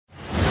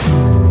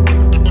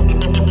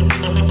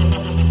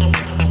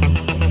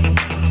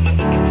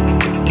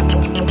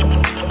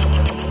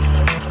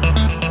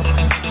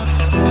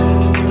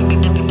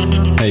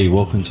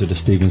welcome to the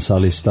Stephen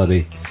Sully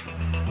Study.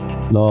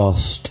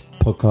 Last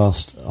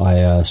podcast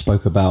I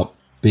spoke about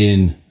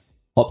being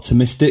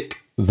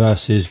optimistic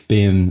versus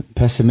being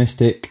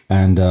pessimistic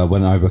and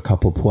went over a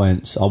couple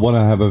points. I want to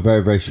have a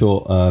very, very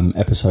short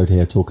episode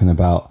here talking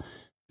about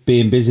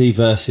being busy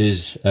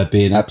versus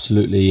being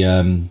absolutely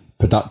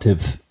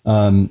productive.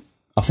 I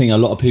think a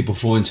lot of people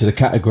fall into the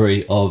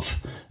category of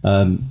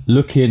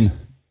looking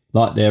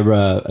like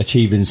they're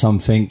achieving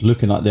something,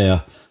 looking like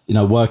they're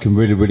working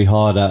really, really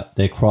hard at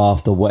their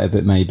craft or whatever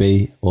it may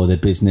be, or their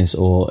business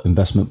or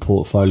investment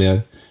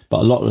portfolio. But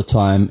a lot of the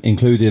time,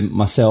 including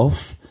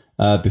myself,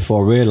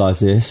 before I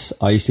realised this,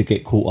 I used to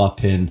get caught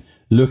up in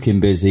looking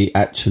busy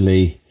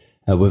actually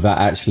without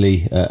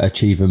actually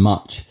achieving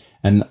much.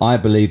 And I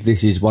believe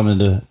this is one of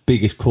the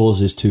biggest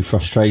causes to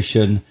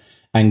frustration,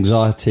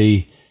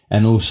 anxiety,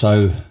 and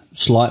also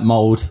slight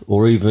mold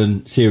or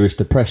even serious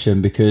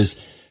depression,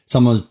 because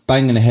someone's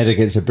banging their head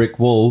against a brick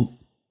wall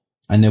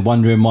and they're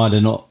wondering why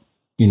they're not,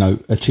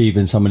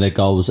 achieving some of their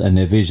goals and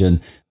their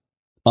vision.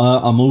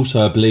 I'm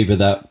also a believer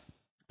that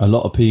a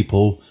lot of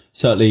people,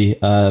 certainly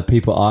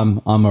people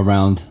I'm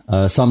around,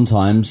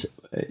 sometimes,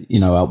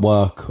 at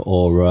work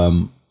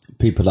or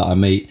people that I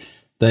meet,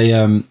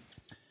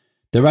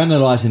 they're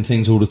analysing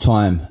things all the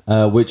time,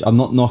 which I'm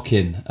not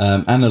knocking.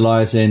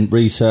 Analysing,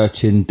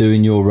 researching,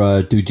 doing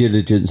your due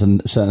diligence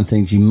and certain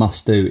things you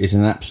must do is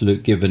an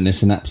absolute given.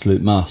 It's an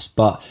absolute must.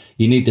 But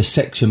you need to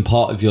section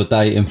part of your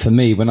day. And for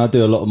me, when I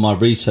do a lot of my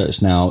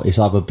research now, it's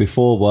either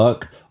before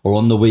work or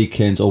on the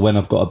weekends or when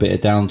I've got a bit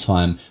of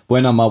downtime.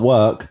 When I'm at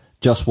work,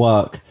 just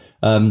work.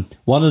 One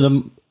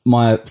of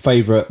my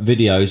favourite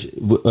videos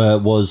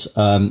was,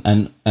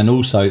 and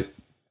also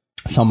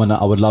someone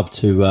that I would love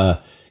to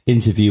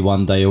interview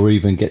one day or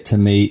even get to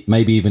meet,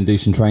 maybe even do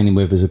some training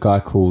with, is a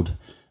guy called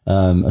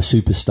a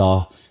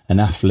superstar, an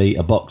athlete,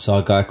 a boxer,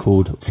 a guy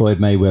called Floyd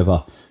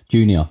Mayweather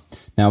Jr.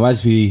 Now,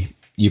 as you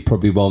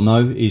probably well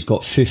know, he's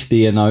got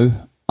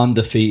 50-0,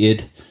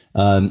 undefeated,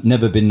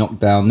 never been knocked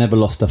down, never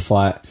lost a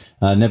fight,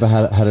 never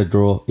had a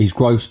draw. He's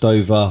grossed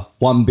over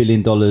 $1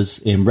 billion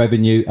in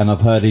revenue, and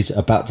I've heard he's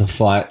about to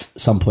fight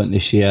some point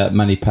this year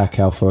Manny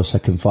Pacquiao for a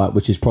second fight,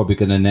 which is probably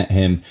going to net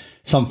him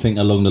something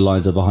along the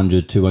lines of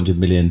 100-200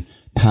 million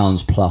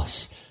pounds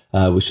plus,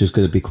 which is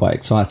going to be quite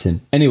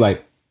exciting. Anyway,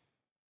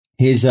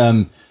 his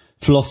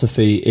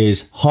philosophy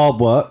is hard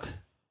work,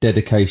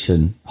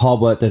 dedication.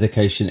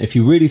 If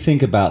you really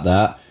think about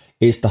that,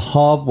 it's the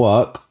hard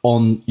work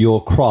on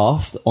your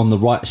craft, on the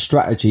right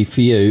strategy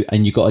for you,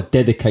 and you got to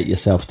dedicate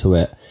yourself to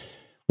it.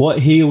 What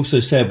he also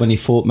said when he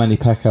fought Manny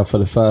Pacquiao for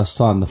the first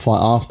time, the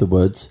fight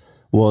afterwards,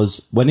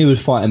 was when he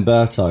was fighting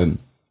Berto,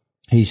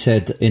 he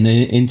said in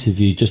an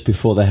interview just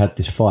before they had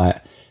this fight,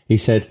 he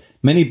said,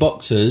 many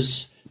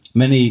boxers,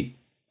 many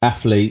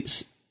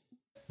athletes,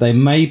 they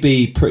may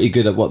be pretty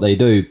good at what they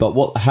do, but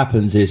what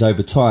happens is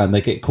over time they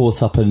get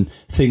caught up in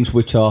things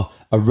which are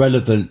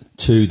irrelevant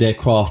to their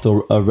craft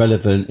or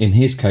irrelevant, in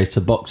his case,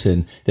 to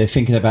boxing. They're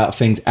thinking about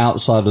things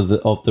outside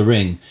of the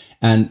ring.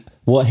 And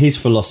what his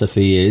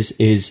philosophy is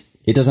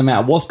it doesn't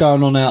matter what's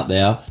going on out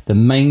there. The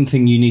main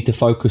thing you need to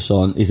focus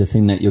on is the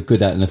thing that you're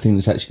good at and the thing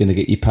that's actually going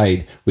to get you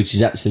paid, which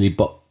is actually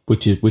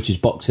which is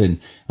boxing.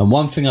 And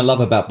one thing I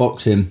love about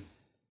boxing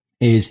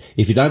is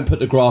if you don't put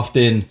the graft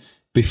in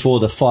before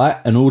the fight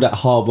and all that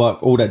hard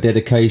work, all that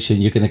dedication,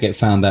 you're going to get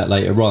found out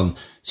later on.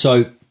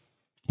 So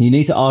you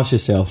need to ask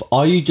yourself,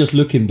 are you just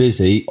looking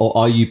busy or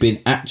are you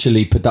being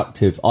actually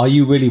productive? Are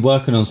you really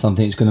working on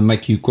something that's going to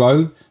make you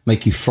grow,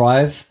 make you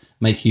thrive,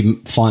 make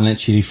you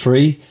financially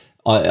free?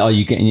 Are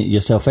you getting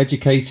yourself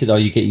educated? Are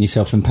you getting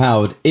yourself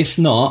empowered? If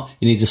not,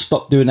 you need to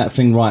stop doing that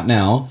thing right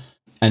now,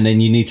 and then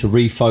you need to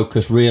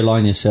refocus,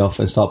 realign yourself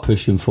and start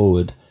pushing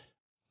forward.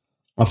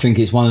 I think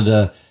it's one of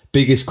the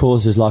biggest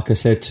causes, like I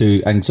said,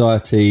 to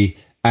anxiety,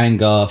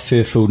 anger,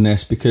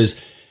 fearfulness, because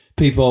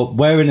people are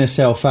wearing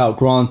themselves out.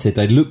 Granted,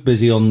 they look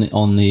busy on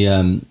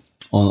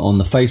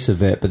the face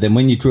of it, but then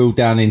when you drill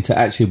down into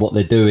actually what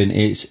they're doing,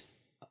 it's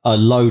a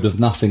load of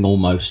nothing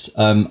almost.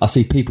 I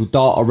see people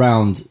dart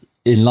around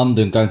in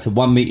London, going to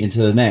one meeting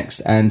to the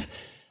next, and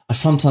I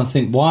sometimes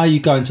think, why are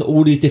you going to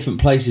all these different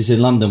places in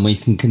London where you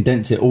can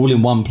condense it all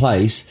in one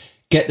place,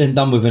 get them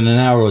done within an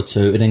hour or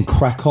two, and then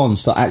crack on,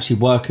 start actually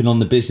working on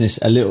the business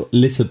a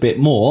little bit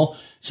more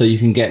so you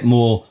can get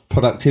more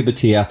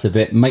productivity out of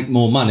it, make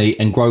more money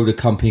and grow the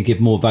company and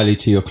give more value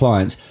to your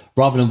clients,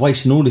 rather than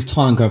wasting all this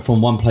time going from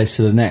one place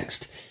to the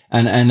next.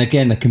 And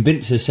again, they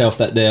convince themselves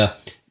that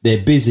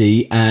they're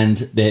busy and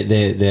they're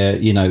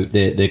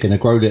going to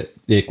grow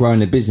they're growing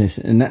their business.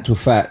 In actual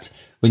fact,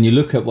 when you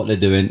look at what they're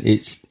doing,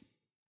 it's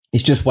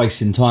just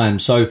wasting time.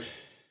 So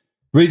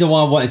reason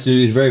why I wanted to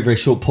do this very, very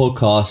short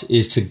podcast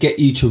is to get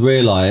you to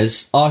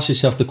realise, ask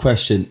yourself the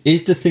question,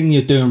 is the thing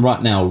you're doing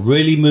right now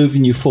really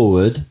moving you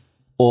forward,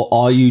 or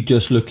are you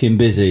just looking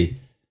busy?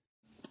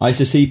 I used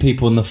to see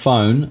people on the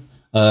phone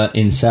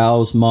in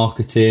sales,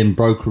 marketing,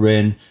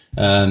 brokering,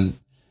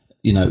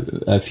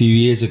 a few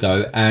years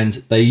ago, and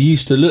they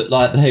used to look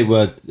like they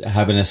were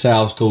having a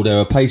sales call. They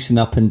were pacing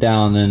up and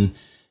down, and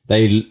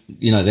they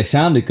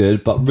sounded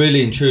good, but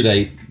really and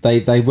truly,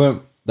 they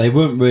weren't they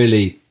weren't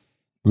really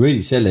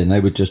selling. They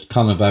were just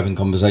kind of having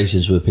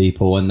conversations with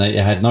people, and they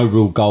had no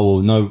real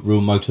goal, no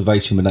real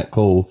motivation with that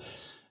call.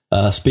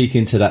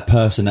 Speaking to that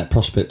person, that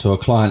prospect or a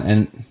client.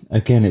 And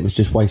again, it was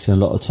just wasting a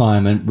lot of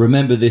time. And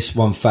remember this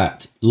one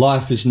fact: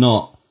 life is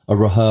not a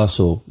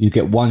rehearsal. You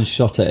get one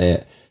shot at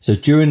it. So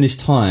during this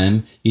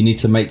time, you need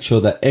to make sure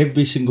that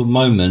every single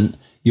moment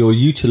you're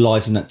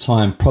utilizing that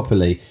time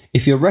properly.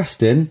 If you're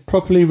resting,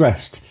 properly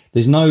rest.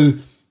 There's no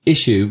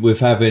issue with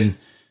having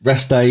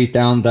rest days,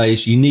 down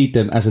days. You need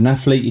them as an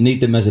athlete. You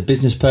need them as a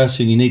business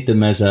person. You need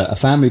them as a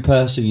family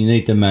person. You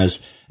need them as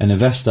an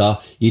investor.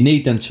 You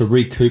need them to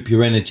recoup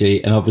your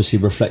energy and obviously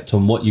reflect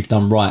on what you've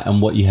done right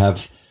and what you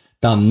have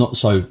done not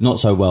so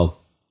well.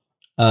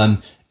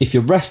 If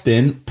you're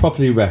resting,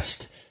 properly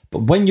rest.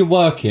 But when you're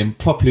working,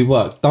 properly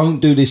work. Don't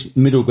do this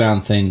middle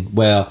ground thing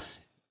where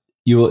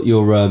you're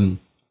in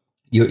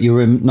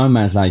no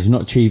man's land. You're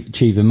not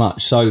achieving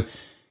much. So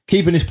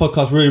keeping this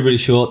podcast really, really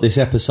short, this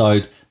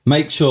episode,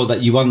 make sure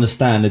that you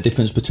understand the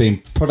difference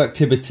between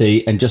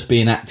productivity and just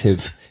being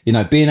active. You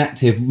know, being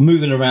active,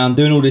 moving around,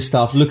 doing all this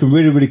stuff, looking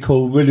really, really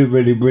cool, really,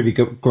 really, really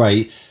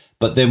great.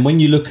 But then when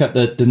you look at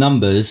the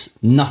numbers,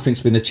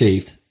 nothing's been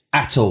achieved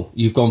at all.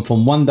 You've gone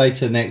from one day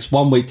to the next,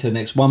 1 week to the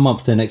next, 1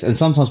 month to the next. And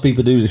sometimes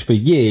people do this for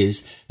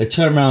years. They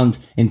turn around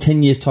in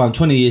 10 years time,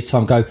 20 years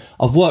time, go,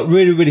 I've worked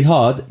really, really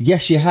hard.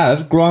 Yes, you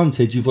have.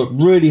 Granted, you've worked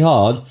really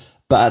hard,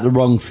 but at the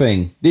wrong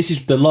thing. This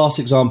is the last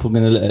example I'm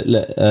going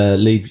to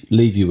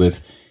leave you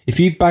with. If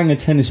you bang a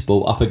tennis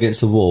ball up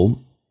against a wall,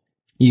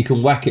 you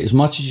can whack it as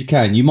much as you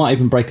can. You might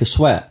even break a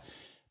sweat.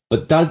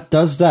 But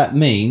does that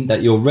mean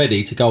that you're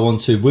ready to go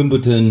onto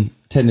Wimbledon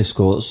tennis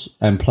courts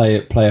and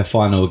play a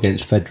final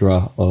against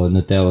Federer or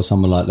Nadal or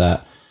someone like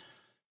that?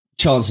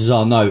 Chances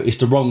are no. It's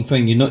the wrong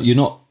thing. You're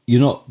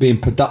not being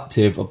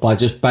productive by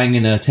just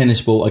banging a tennis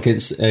ball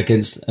against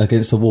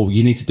the wall.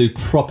 You need to do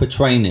proper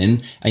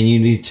training, and you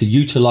need to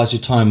utilize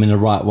your time in the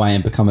right way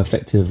and become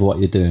effective at what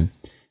you're doing.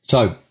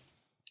 So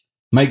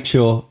make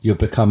sure you're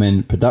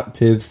becoming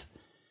productive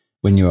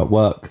when you're at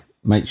work.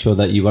 Make sure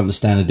that you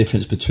understand the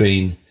difference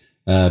between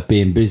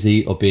being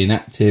busy or being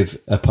active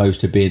opposed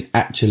to being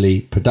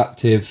actually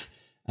productive.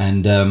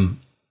 And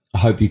I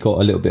hope you got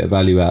a little bit of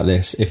value out of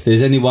this. If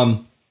there's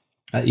anyone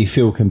that you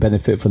feel can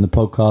benefit from the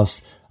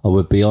podcast, I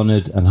would be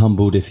honoured and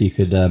humbled if you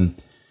could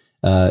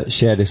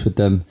share this with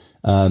them.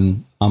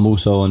 I'm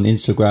also on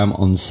Instagram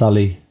on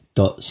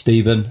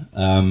sully.stephen.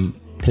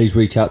 Please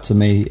reach out to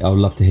me. I would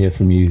love to hear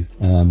from you,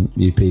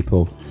 you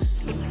people.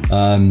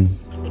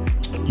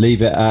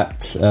 Leave it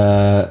at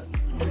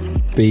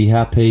be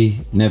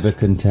happy, never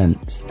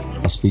content.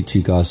 I'll speak to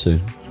you guys soon.